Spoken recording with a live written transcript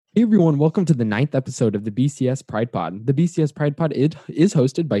Hey everyone, welcome to the 9th episode of the BCS Pride Pod. The BCS Pride Pod is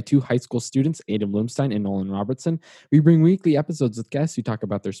hosted by two high school students, Aiden Bloomstein and Nolan Robertson. We bring weekly episodes with guests who talk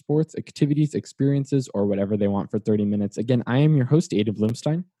about their sports, activities, experiences, or whatever they want for 30 minutes. Again, I am your host, Aiden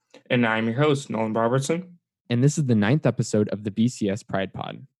Bloomstein. And I'm your host, Nolan Robertson. And this is the 9th episode of the BCS Pride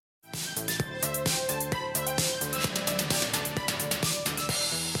Pod.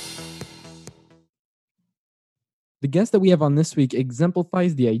 The guest that we have on this week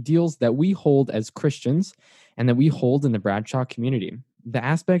exemplifies the ideals that we hold as Christians and that we hold in the Bradshaw community. The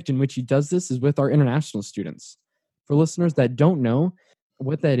aspect in which he does this is with our international students. For listeners that don't know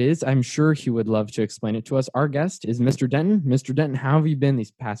what that is, I'm sure he would love to explain it to us. Our guest is Mr. Denton. Mr. Denton, how have you been these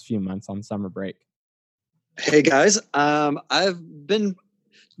past few months on summer break? Hey guys, I've been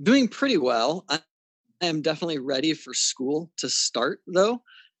doing pretty well. I am definitely ready for school to start, though.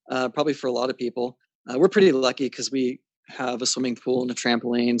 Probably for a lot of people. We're pretty lucky because we have a swimming pool and a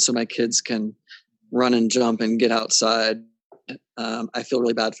trampoline, so my kids can run and jump and get outside. I feel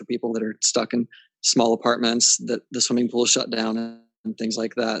really bad for people that are stuck in small apartments that the swimming pool is shut down and things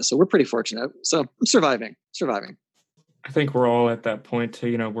like that. So we're pretty fortunate. So I'm surviving. I think we're all at that point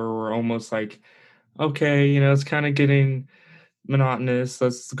too, where we're almost like, okay, it's kind of getting monotonous.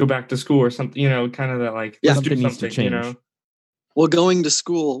 Let's go back to school or something, kind of that like, let's something do needs to change. Well, going to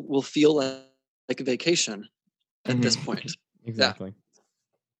school will feel like a vacation at this point. Exactly.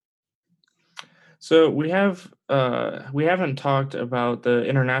 Yeah. So we haven't talked about the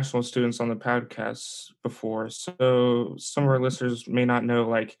international students on the podcast before. So some of our listeners may not know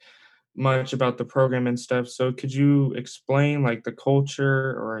like much about the program and stuff. So could you explain like the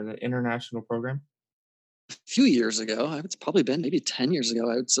culture or the international program? A few years ago, it's probably been maybe 10 years ago,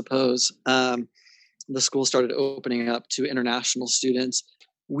 I would suppose, the school started opening up to international students.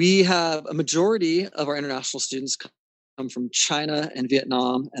 We have a majority of our international students come from China and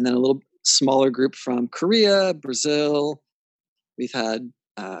Vietnam, and then a little smaller group from Korea, Brazil. We've had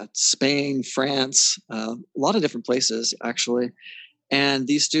Spain, France, a lot of different places, actually. And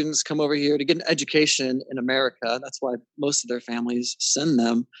these students come over here to get an education in America. That's why most of their families send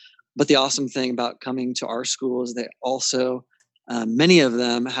them. But the awesome thing about coming to our school is they also, many of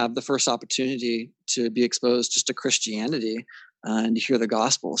them have the first opportunity to be exposed just to Christianity and to hear the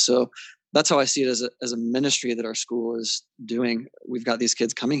gospel. So that's how I see it as a ministry that our school is doing. We've got these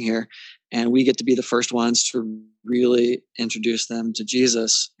kids coming here and we get to be the first ones to really introduce them to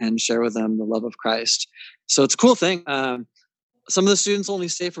Jesus and share with them the love of Christ. So it's a cool thing. Some of the students only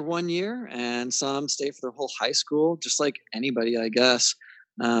stay for 1 year and some stay for their whole high school, just like anybody, I guess.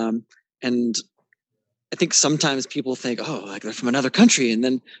 And I think sometimes people think, oh, like they're from another country. And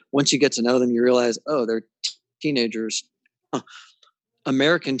then once you get to know them, you realize, oh, they're teenagers.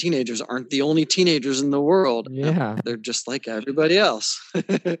 American teenagers aren't the only teenagers in the world. Yeah. They're just like everybody else.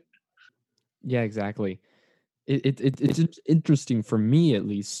 Yeah, exactly. It's interesting for me, at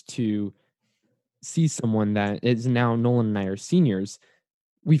least, to see someone that is now Nolan and I are seniors.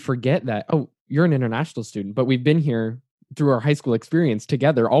 We forget that, oh, you're an international student, but we've been here through our high school experience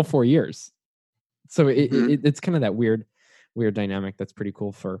together all 4 years. So it's kind of that weird dynamic that's pretty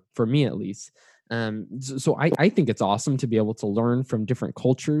cool for me, at least. So I think it's awesome to be able to learn from different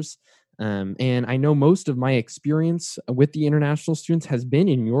cultures. And I know most of my experience with the international students has been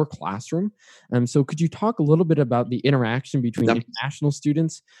in your classroom. So could you talk a little bit about the interaction between international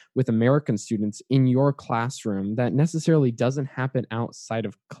students with American students in your classroom that necessarily doesn't happen outside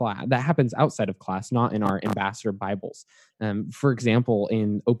of class, that happens outside of class, not in our ambassador Bibles? For example,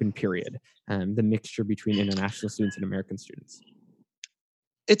 in open period, the mixture between international students and American students.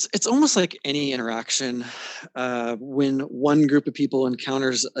 It's almost like any interaction when one group of people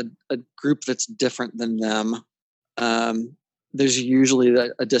encounters a group that's different than them. There's usually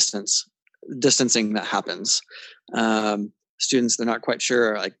a distancing that happens. Students, they're not quite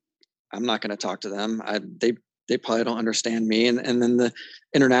sure. Like, I'm not going to talk to them. They probably don't understand me. And then the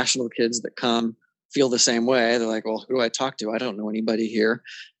international kids that come feel the same way. They're like, well, who do I talk to? I don't know anybody here.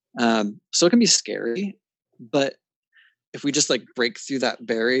 So it can be scary, but if we just like break through that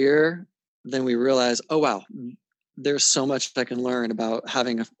barrier, then we realize, oh wow, there's so much I can learn about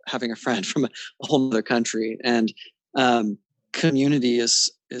having a friend from a whole other country. And community is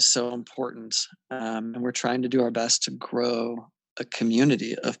so important, and we're trying to do our best to grow a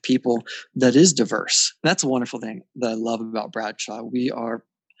community of people that is diverse. That's a wonderful thing that I love about Bradshaw. We are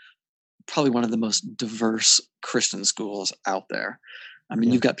probably one of the most diverse Christian schools out there. I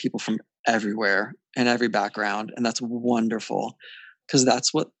mean, You've got people from everywhere and every background, and that's wonderful because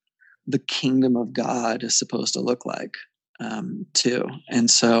that's what the kingdom of God is supposed to look like too. And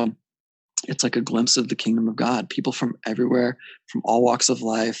so it's like a glimpse of the kingdom of God. People from everywhere, from all walks of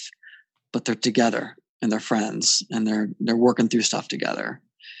life, but they're together and they're friends and they're working through stuff together.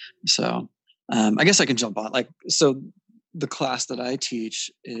 So I guess I can jump on. So the class that I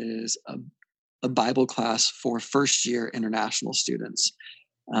teach is a Bible class for first year international students.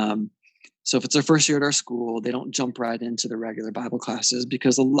 So if it's their first year at our school, they don't jump right into the regular Bible classes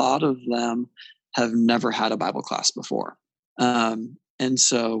because a lot of them have never had a Bible class before. And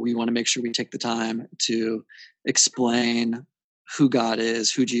so we want to make sure we take the time to explain who God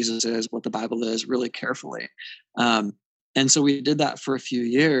is, who Jesus is, what the Bible is really carefully. And so we did that for a few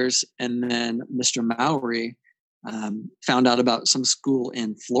years. And then Mr. Mowry found out about some school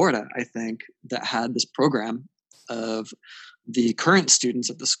in Florida, I think, that had this program of the current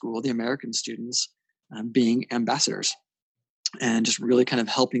students of the school, the American students, being ambassadors and just really kind of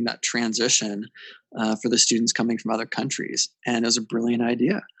helping that transition for the students coming from other countries. And it was a brilliant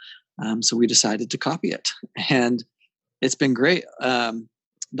idea. So we decided to copy it. And it's been great.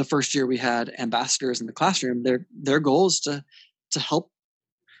 The first year we had ambassadors in the classroom. Their goal is to help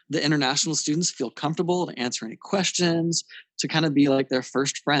the international students feel comfortable to answer any questions, to kind of be like their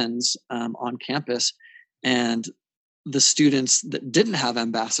first friends on campus. And the students that didn't have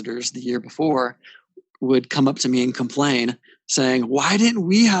ambassadors the year before would come up to me and complain, saying, "Why didn't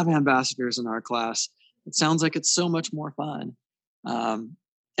we have ambassadors in our class? It sounds like it's so much more fun."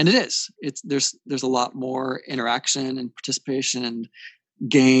 And it is. There's a lot more interaction and participation and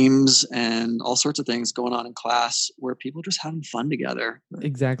games and all sorts of things going on in class where people are just having fun together.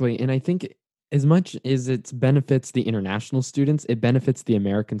 Exactly. And I think as much as it benefits the international students, it benefits the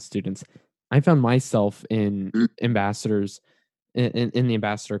American students. I found myself in ambassadors in the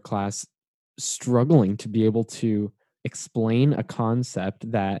ambassador class struggling to be able to explain a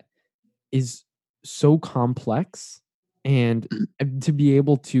concept that is so complex and to be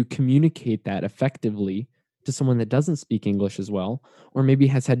able to communicate that effectively to someone that doesn't speak English as well, or maybe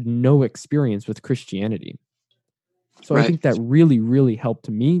has had no experience with Christianity. So I think that really, really helped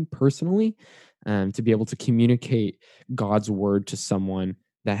me personally to be able to communicate God's word to someone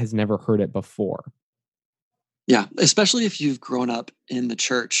that has never heard it before. Yeah, especially if you've grown up in the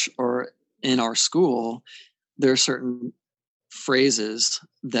church or in our school, there are certain phrases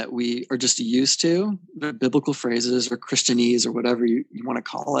that we are just used to, biblical phrases or Christianese or whatever you want to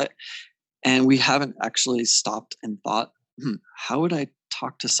call it. And we haven't actually stopped and thought, how would I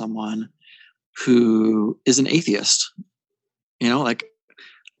talk to someone who is an atheist, like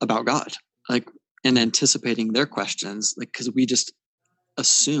about God, and anticipating their questions, because we just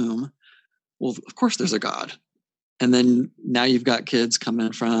assume, well, of course there's a God. And then now you've got kids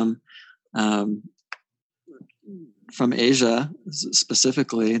coming from Asia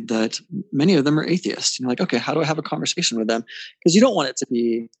specifically, that many of them are atheists. Okay, how do I have a conversation with them? Because you don't want it to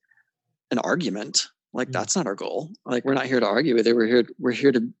be an argument. That's not our goal. We're not here to argue with it. We're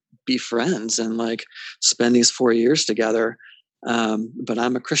here to be friends and spend these 4 years together. But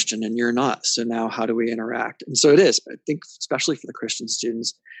I'm a Christian and you're not. So now how do we interact? And so it is. I think especially for the Christian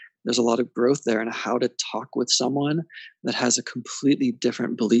students, there's a lot of growth there in how to talk with someone that has a completely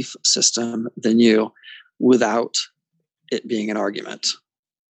different belief system than you without it being an argument.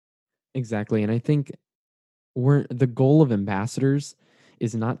 Exactly. And I think the goal of ambassadors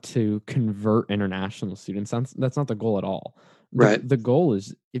is not to convert international students. That's not the goal at all. The goal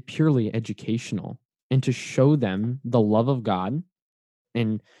is purely educational and to show them the love of God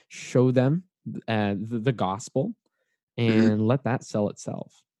and show them the gospel and let that sell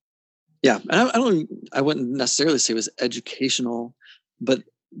itself. Yeah. And I wouldn't necessarily say it was educational, but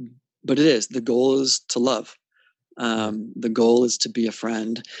it is. The goal is to love. The goal is to be a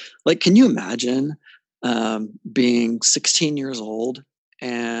friend. Can you imagine being 16 years old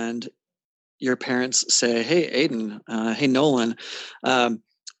and your parents say, "Hey, Aiden, hey, Nolan,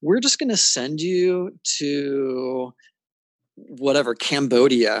 we're just going to send you to whatever,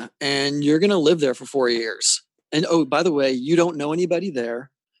 Cambodia, and you're going to live there for 4 years. And oh, by the way, you don't know anybody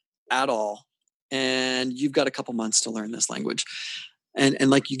there at all. And you've got a couple months to learn this language." And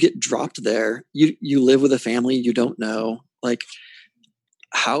you get dropped there, you live with a family you don't know,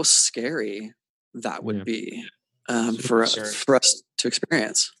 how scary that would be for us to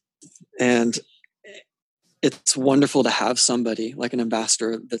experience. And it's wonderful to have somebody like an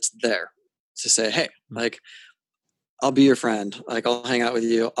ambassador that's there to say, "Hey, I'll be your friend. I'll hang out with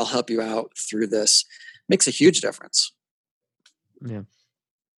you. I'll help you out through this." Makes a huge difference. Yeah.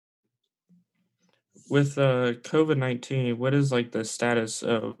 With COVID-19, what is the status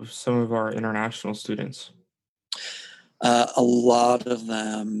of some of our international students? A lot of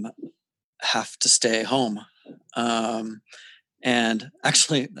them have to stay home. And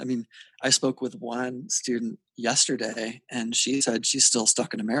actually, I mean, I spoke with one student yesterday, and she said she's still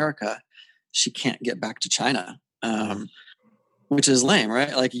stuck in America. She can't get back to China, which is lame,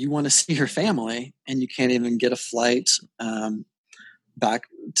 right? Like, you want to see your family, and you can't even get a flight back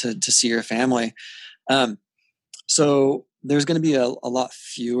to see your family. So there's going to be a lot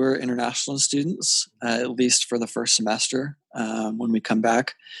fewer international students, at least for the first semester when we come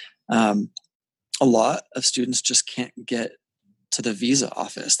back. A lot of students just can't get to the visa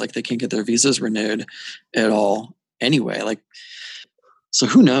office. Like, they can't get their visas renewed at all anyway. Like, so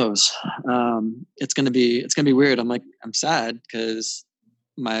who knows? It's going to be weird. I'm sad because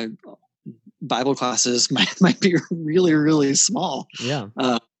my Bible classes might be really, really small. Yeah.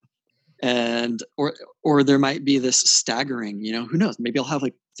 And or there might be this staggering, who knows? Maybe I'll have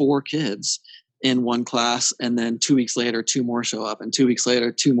like 4 kids in one class, and then 2 weeks later, 2 more show up, and 2 weeks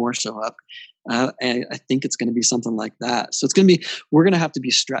later, 2 more show up. And I think it's going to be something like that. So we're going to have to be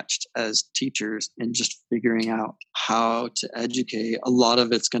stretched as teachers in just figuring out how to educate. A lot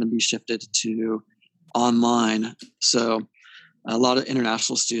of it's going to be shifted to online. So a lot of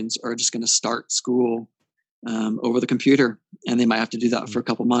international students are just going to start school over the computer, and they might have to do that for a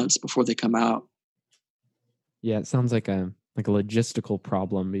couple months before they come out. Yeah, it sounds like a logistical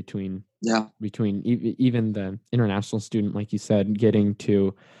problem between even the international student, like you said, getting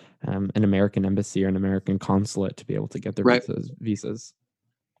to an American embassy or an American consulate to be able to get their visas.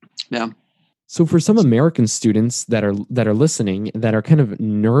 Yeah. So for some American students that are listening, that are kind of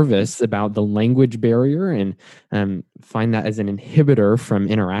nervous about the language barrier and find that as an inhibitor from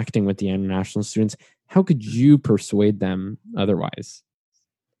interacting with the international students, how could you persuade them otherwise?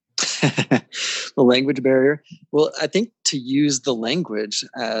 The language barrier. Well, I think to use the language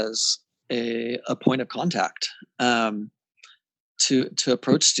as a point of contact, to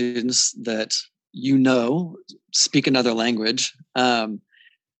approach students that speak another language, and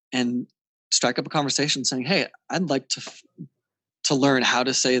strike up a conversation saying, "Hey, I'd like to learn how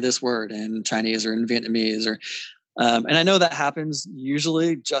to say this word in Chinese or in Vietnamese," or and I know that happens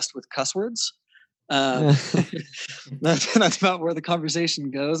usually just with cuss words. That's about where the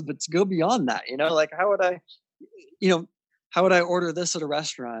conversation goes, but to go beyond that, like, how would I order this at a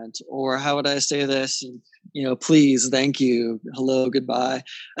restaurant, or how would I say this? Please, thank you, hello, goodbye.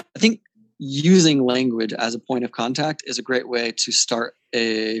 I think using language as a point of contact is a great way to start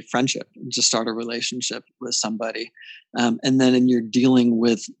a friendship, to start a relationship with somebody. And then you're dealing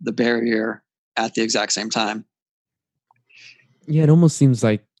with the barrier at the exact same time. Yeah, it almost seems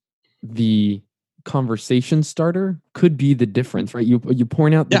like the conversation starter could be the difference, right? You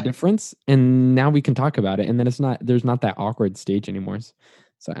point out the difference, and now we can talk about it, and then there's not that awkward stage anymore.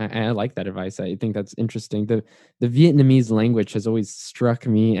 So I like that advice. I think that's interesting. The Vietnamese language has always struck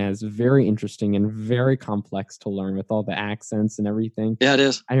me as very interesting and very complex to learn, with all the accents and everything. Yeah, it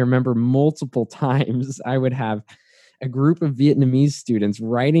is. I remember multiple times I would have a group of Vietnamese students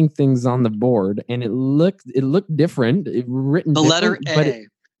writing things on the board, and it looked different, written the letter A. But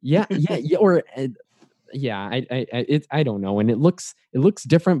I don't know, and it looks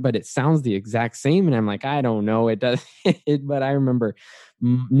different, but it sounds the exact same, and I'm like, I don't know, it does. But I remember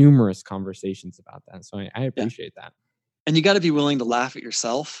numerous conversations about that, so I appreciate that. And you got to be willing to laugh at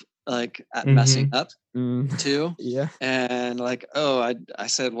yourself, like, at messing up too. Yeah. And like, oh, I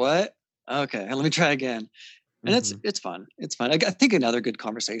said what? Okay, let me try again. And it's fun. It's fun. I think another good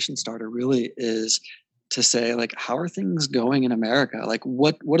conversation starter really is to say, like, how are things going in America? Like,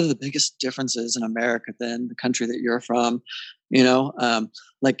 what are the biggest differences in America than the country that you're from?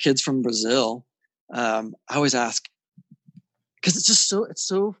 Like, kids from Brazil, I always ask, because it's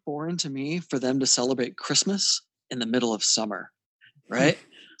so foreign to me for them to celebrate Christmas in the middle of summer, right?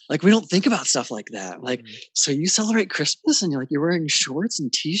 Like, we don't think about stuff like that. Like, so you celebrate Christmas and you're wearing shorts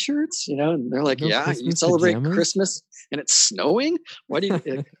and t-shirts, and they're like, yeah, Christmas you celebrate pajamas? Christmas and it's snowing. Why do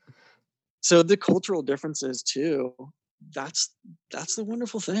you? So the cultural differences too, that's the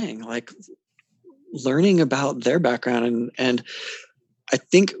wonderful thing, like learning about their background. And I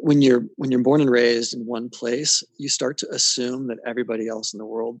think when you're born and raised in one place, you start to assume that everybody else in the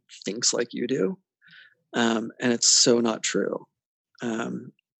world thinks like you do. And it's so not true.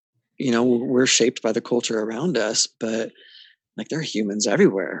 We're shaped by the culture around us, but like, there are humans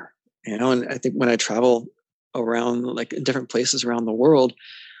everywhere, and I think when I travel around, like, in different places around the world,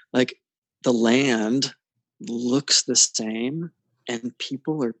 like, the land looks the same and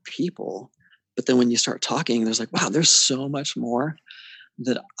people are people. But then when you start talking, there's like, wow, there's so much more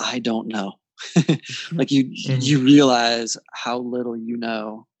that I don't know. Like, you realize how little you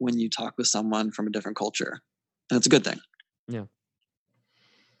know when you talk with someone from a different culture. And it's a good thing. Yeah.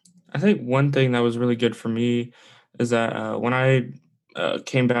 I think one thing that was really good for me is that when I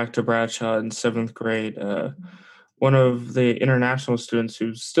came back to Bradshaw in seventh grade, one of the international students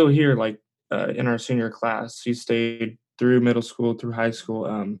who's still here, like in our senior class, he stayed through middle school, through high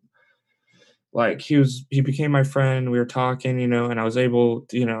school. Like he became my friend. We were talking, and I was able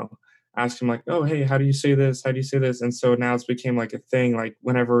to, ask him like, oh, hey, how do you say this? How do you say this? And so now it's became like a thing. Like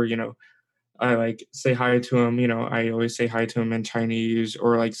whenever, I like say hi to him, I always say hi to him in Chinese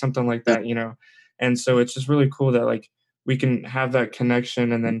or like something like that. And so it's just really cool that like we can have that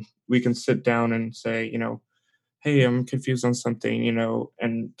connection and then we can sit down and say, hey, I'm confused on something,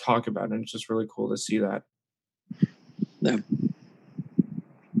 and talk about it. And it's just really cool to see that. Yeah.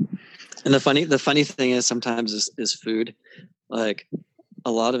 And the funny thing is sometimes is food. Like a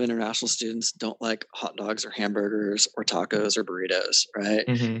lot of international students don't like hot dogs or hamburgers or tacos or burritos, right?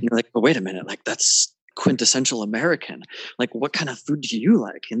 Mm-hmm. You're like, but wait a minute, like that's quintessential American. Like, what kind of food do you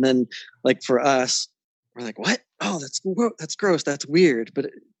like? And then, like for us, we're like, what? Oh, that's gross. That's weird.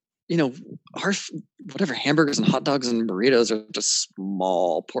 But our whatever hamburgers and hot dogs and burritos are just a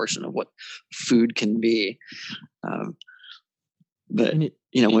small portion of what food can be. But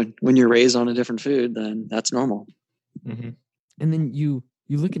when you're raised on a different food, then that's normal. Mm-hmm. And then you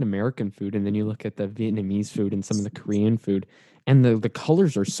look at American food, and then you look at the Vietnamese food and some of the Korean food, and the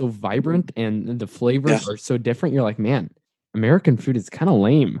colors are so vibrant and the flavors are so different. You're like, man, American food is kind of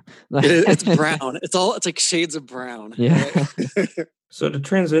lame. It's brown. It's like shades of brown. Yeah. Right? So to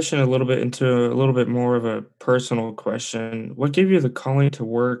transition a little bit more of a personal question, what gave you the calling to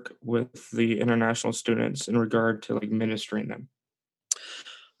work with the international students in regard to like ministering them?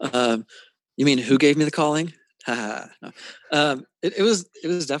 You mean who gave me the calling? No. It was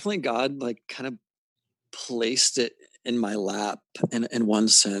definitely God, like kind of placed it in my lap in one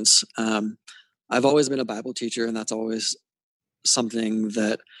sense. I've always been a Bible teacher, and that's always something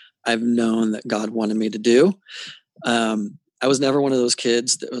that I've known that God wanted me to do. I was never one of those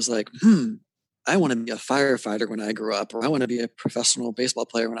kids that was like, I want to be a firefighter when I grew up, or I want to be a professional baseball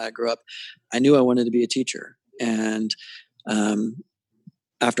player when I grew up. I knew I wanted to be a teacher. And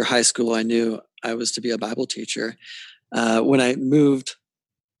after high school, I knew I was to be a Bible teacher. When I moved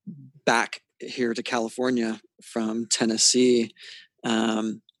back here to California from Tennessee,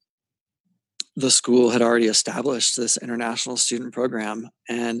 the school had already established this international student program.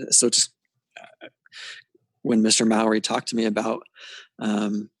 And so just when Mr. Mowry talked to me about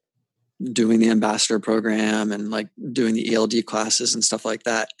doing the ambassador program and like doing the ELD classes and stuff like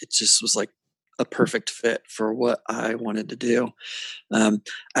that, it just was like a perfect fit for what I wanted to do. I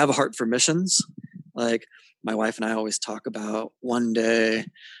have a heart for missions. Like my wife and I always talk about one day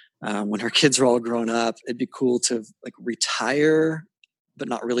when our kids are all grown up, it'd be cool to like retire, but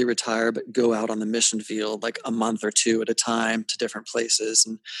not really retire, but go out on the mission field like a month or two at a time to different places,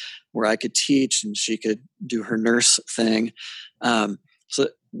 and where I could teach and she could do her nurse thing. So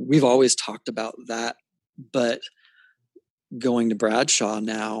we've always talked about that, but going to Bradshaw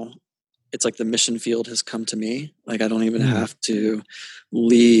now, it's like the mission field has come to me. Like I don't even have to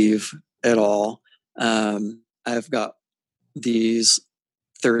leave at all. I've got these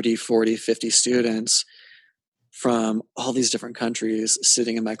 30, 40, 50 students from all these different countries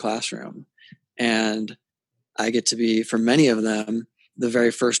sitting in my classroom. And I get to be, for many of them, the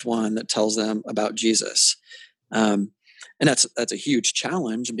very first one that tells them about Jesus. And that's a huge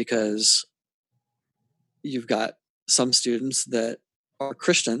challenge, because you've got some students that are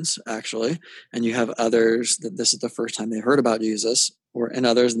Christians, actually, and you have others that this is the first time they heard about Jesus, and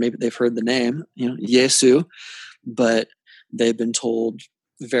others, maybe they've heard the name, Yesu, but they've been told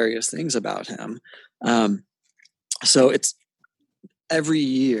various things about him. So it's every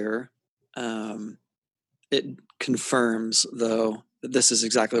year, it confirms, though, that this is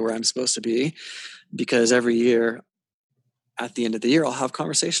exactly where I'm supposed to be, because every year, at the end of the year, I'll have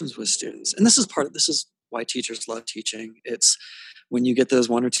conversations with students. And this is why teachers love teaching. It's when you get those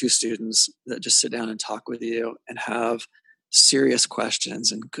one or two students that just sit down and talk with you and have serious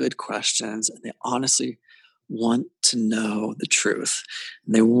questions and good questions, and they honestly want to know the truth,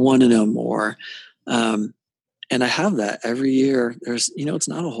 and they want to know more. And I have that every year. There's, it's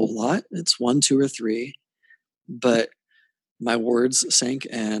not a whole lot. It's 1, 2, or 3, but my words sink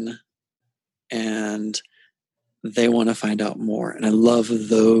in and they want to find out more. And I love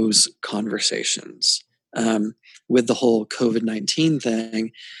those conversations. With the whole COVID-19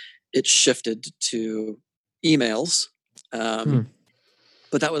 thing, it shifted to emails.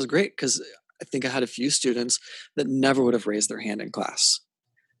 But that was great, because I think I had a few students that never would have raised their hand in class.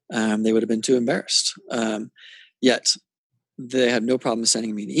 They would have been too embarrassed. Yet they had no problem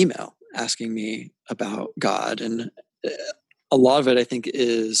sending me an email asking me about God. And a lot of it, I think,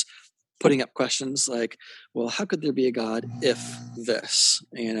 is putting up questions like, well, how could there be a God if this,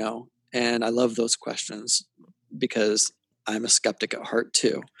 And I love those questions because I'm a skeptic at heart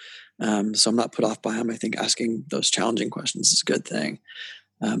too. So I'm not put off by them. I think asking those challenging questions is a good thing.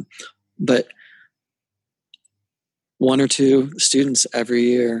 But one or two students every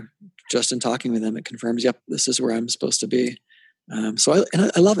year, just in talking with them, it confirms, yep, this is where I'm supposed to be. So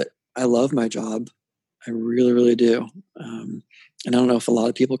I love it. I love my job. I really, really do. And I don't know if a lot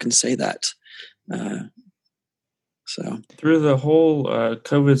of people can say that. So through the whole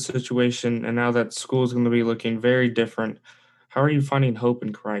COVID situation, and now that school is going to be looking very different, how are you finding hope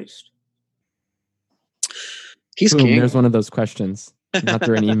in Christ? He's Boom, king. there's one of those questions. Not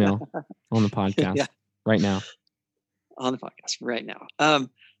through an email on the podcast right now. On the podcast right now.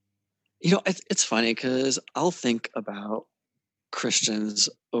 It's funny because I'll think about Christians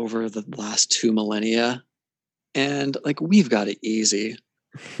over the last 2 millennia, and like we've got it easy.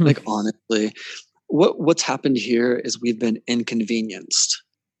 Like honestly, what's happened here is we've been inconvenienced,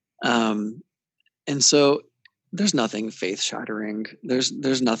 and so there's nothing faith shattering.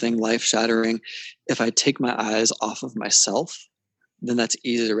 There's nothing life shattering. If I take my eyes off of myself, then that's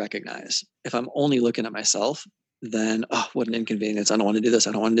easy to recognize. If I'm only looking at myself, then what an inconvenience. I don't want to do this.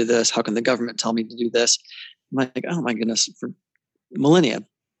 I don't want to do this. How can the government tell me to do this? I'm like, oh my goodness, for millennia,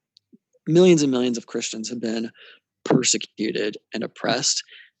 millions and millions of Christians have been persecuted and oppressed,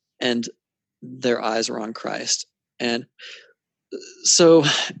 and their eyes are on Christ. And so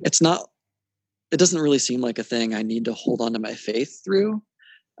it doesn't really seem like a thing I need to hold on to my faith through,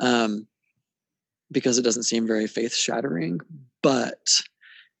 because it doesn't seem very faith shattering, but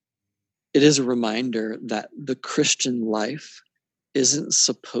it is a reminder that the Christian life isn't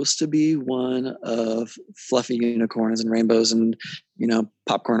supposed to be one of fluffy unicorns and rainbows and,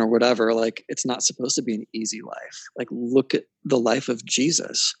 popcorn or whatever. Like, it's not supposed to be an easy life. Like, look at the life of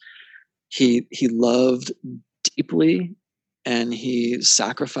Jesus. He loved deeply, and he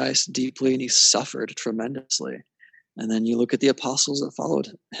sacrificed deeply, and he suffered tremendously. And then you look at the apostles that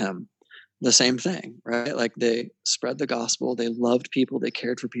followed him. The same thing, right? Like, they spread the gospel, they loved people, they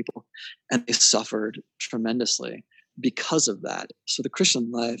cared for people, and they suffered tremendously because of that. So the Christian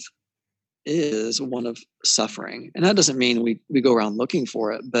life is one of suffering. And that doesn't mean we go around looking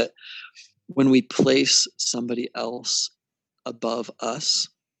for it, but when we place somebody else above us,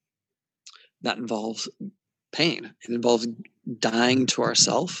 that involves pain. It involves dying to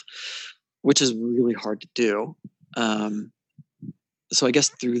ourselves, which is really hard to do. So I guess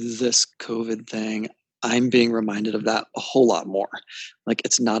through this COVID thing, I'm being reminded of that a whole lot more. Like,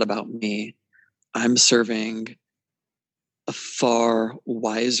 it's not about me. I'm serving a far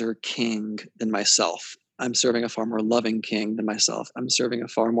wiser king than myself. I'm serving a far more loving king than myself. I'm serving a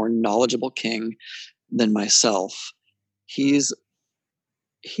far more knowledgeable king than myself. He's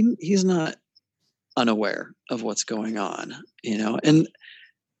not unaware of what's going on, and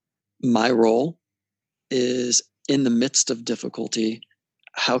my role is, in the midst of difficulty,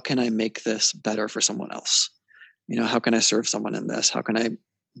 how can I make this better for someone else? How can I serve someone in this? How can I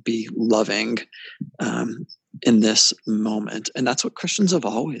be loving in this moment? And that's what Christians have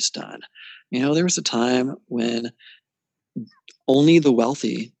always done. There was a time when only the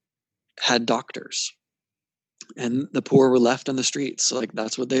wealthy had doctors, and the poor were left on the streets. Like,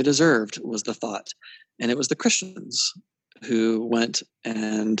 that's what they deserved, was the thought. And it was the Christians who went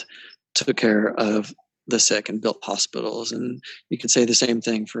and took care of the sick and built hospitals. And you could say the same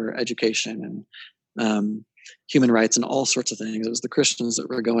thing for education and human rights and all sorts of things. It was the Christians that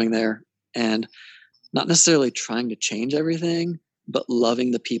were going there and not necessarily trying to change everything, but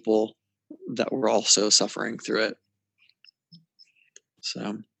loving the people that were also suffering through it.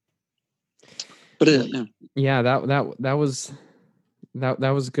 So, but that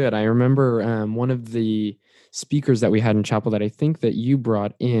was good. I remember one of the speakers that we had in chapel that I think that you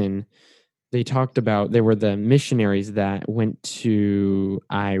brought in. They talked about, they were the missionaries that went to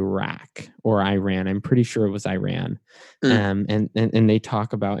Iraq or Iran. I'm pretty sure it was Iran. And they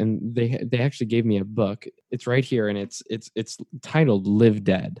talk about, and they actually gave me a book. It's right here, and it's titled Live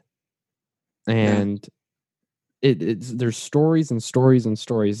Dead. And there's stories and stories and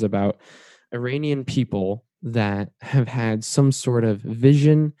stories about Iranian people that have had some sort of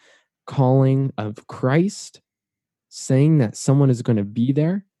vision, calling of Christ, saying that someone is going to be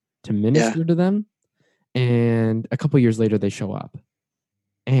there to minister to them, and a couple years later they show up,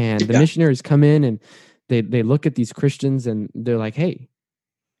 and the missionaries come in and they look at these Christians and they're like, "Hey,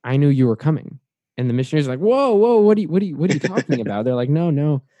 I knew you were coming." And the missionaries are like, "Whoa, what are you talking about?" They're like,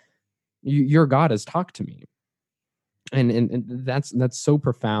 "No, your God has talked to me," and that's so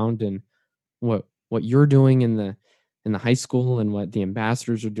profound. And what you're doing in the high school and what the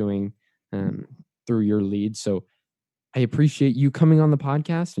ambassadors are doing, through your lead. So I appreciate you coming on the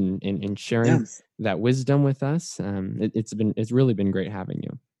podcast and sharing that wisdom with us. It's really been great having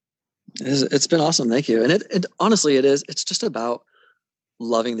you. It's been awesome. Thank you. And it honestly, it's just about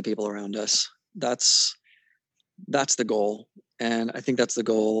loving the people around us. That's the goal. And I think that's the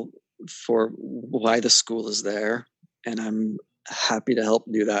goal for why the school is there. And I'm happy to help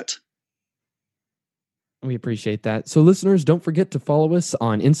do that. We appreciate that. So listeners, don't forget to follow us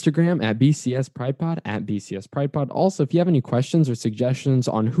on Instagram at BCS Pride Pod, at BCS Pride Pod. Also, if you have any questions or suggestions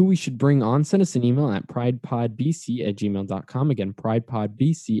on who we should bring on, send us an email at pridepodbc@gmail.com. Again,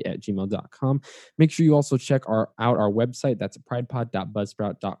 pridepodbc@gmail.com. Make sure you also check out our website. That's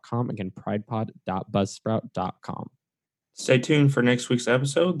pridepod.buzzsprout.com. Again, pridepod.buzzsprout.com. Stay tuned for next week's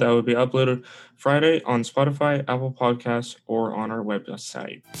episode. That will be uploaded Friday on Spotify, Apple Podcasts, or on our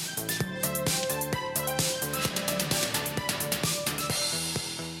website.